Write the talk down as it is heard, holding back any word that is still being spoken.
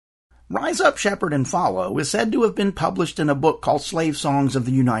Rise Up, Shepherd, and Follow is said to have been published in a book called Slave Songs of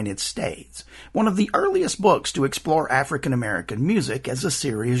the United States, one of the earliest books to explore African American music as a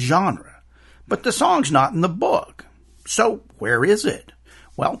serious genre. But the song's not in the book. So where is it?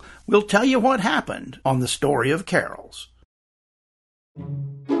 Well, we'll tell you what happened on The Story of Carols.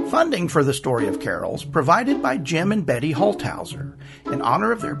 Funding for The Story of Carols provided by Jim and Betty Holthauser in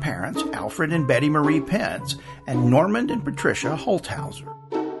honor of their parents Alfred and Betty Marie Pence and Normand and Patricia Holthauser.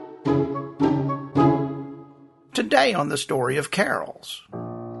 Today on The Story of Carols,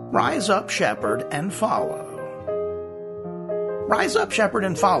 Rise Up, Shepherd, and Follow. Rise Up, Shepherd,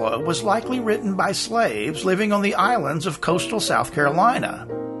 and Follow was likely written by slaves living on the islands of coastal South Carolina.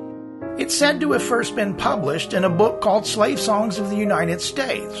 It's said to have first been published in a book called Slave Songs of the United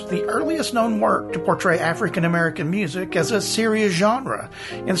States, the earliest known work to portray African American music as a serious genre,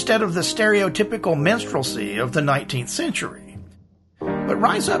 instead of the stereotypical minstrelsy of the 19th century. But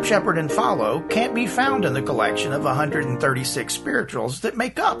Rise Up, Shepherd, and Follow can't be found in the collection of 136 spirituals that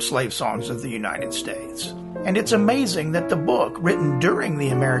make up Slave Songs of the United States. And it's amazing that the book, written during the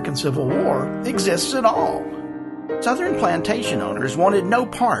American Civil War, exists at all. Southern plantation owners wanted no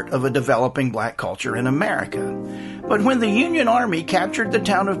part of a developing black culture in America. But when the Union Army captured the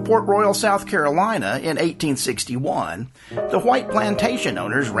town of Port Royal, South Carolina in 1861, the white plantation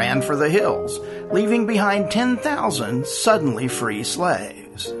owners ran for the hills, leaving behind 10,000 suddenly free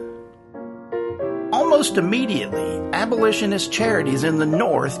slaves. Almost immediately, abolitionist charities in the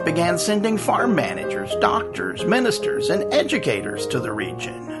North began sending farm managers, doctors, ministers, and educators to the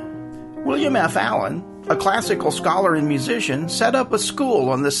region. William F. Allen, a classical scholar and musician, set up a school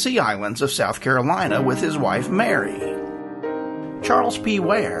on the Sea Islands of South Carolina with his wife Mary. Charles P.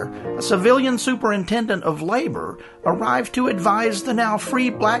 Ware, a civilian superintendent of labor, arrived to advise the now free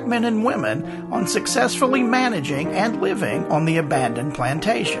black men and women on successfully managing and living on the abandoned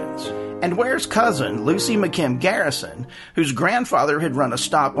plantations. And Ware's cousin, Lucy McKim Garrison, whose grandfather had run a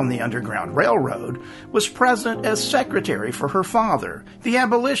stop on the Underground Railroad, was present as secretary for her father, the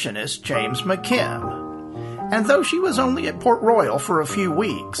abolitionist James McKim. And though she was only at Port Royal for a few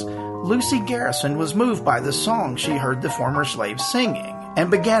weeks, Lucy Garrison was moved by the songs she heard the former slaves singing and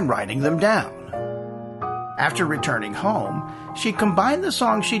began writing them down. After returning home, she combined the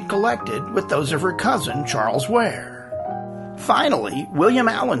songs she'd collected with those of her cousin, Charles Ware. Finally, William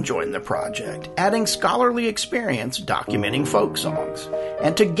Allen joined the project, adding scholarly experience documenting folk songs,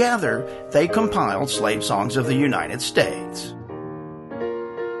 and together they compiled Slave Songs of the United States.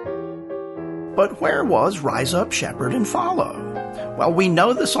 But where was Rise Up, Shepherd, and Follow? Well, we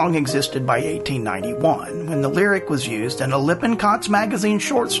know the song existed by 1891, when the lyric was used in a Lippincotts magazine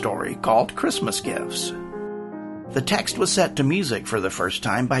short story called Christmas Gifts. The text was set to music for the first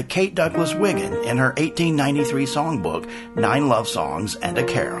time by Kate Douglas Wiggin in her 1893 songbook, 9 Love Songs and a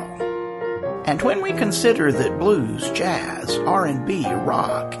Carol. And when we consider that blues, jazz, R&B,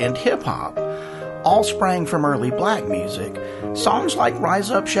 rock, and hip-hop all sprang from early black music, songs like Rise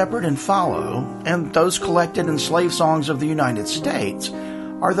Up, Shepherd, and Follow, and those collected in Slave Songs of the United States,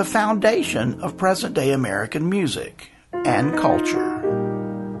 are the foundation of present-day American music and culture.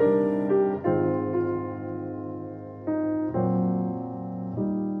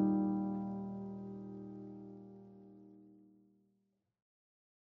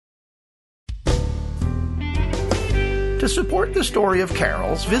 To support the Story of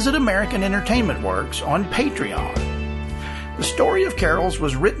Carols, visit American Entertainment Works on Patreon. The Story of Carols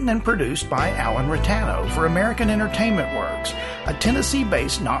was written and produced by Alan Ritano for American Entertainment Works, a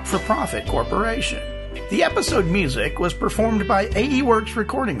Tennessee-based not-for-profit corporation. The episode music was performed by AE Works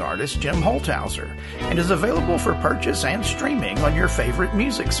recording artist Jim Holthauser and is available for purchase and streaming on your favorite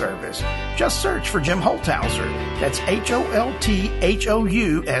music service. Just search for Jim Holthauser. That's Holthouser.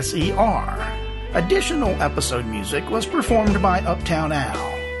 Additional episode music was performed by Uptown Al.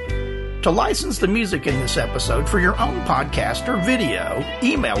 To license the music in this episode for your own podcast or video,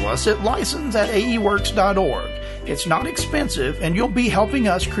 email us at license@aeworks.org. It's not expensive, and you'll be helping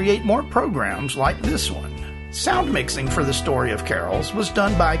us create more programs like this one. Sound mixing for The Story of Carols was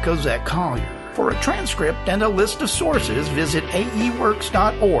done by Cosette Collier. For a transcript and a list of sources, visit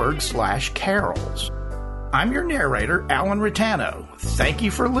aeworks.org/carols. I'm your narrator, Alan Ritano. Thank you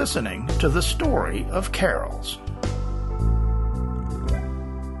for listening to The Story of Carols.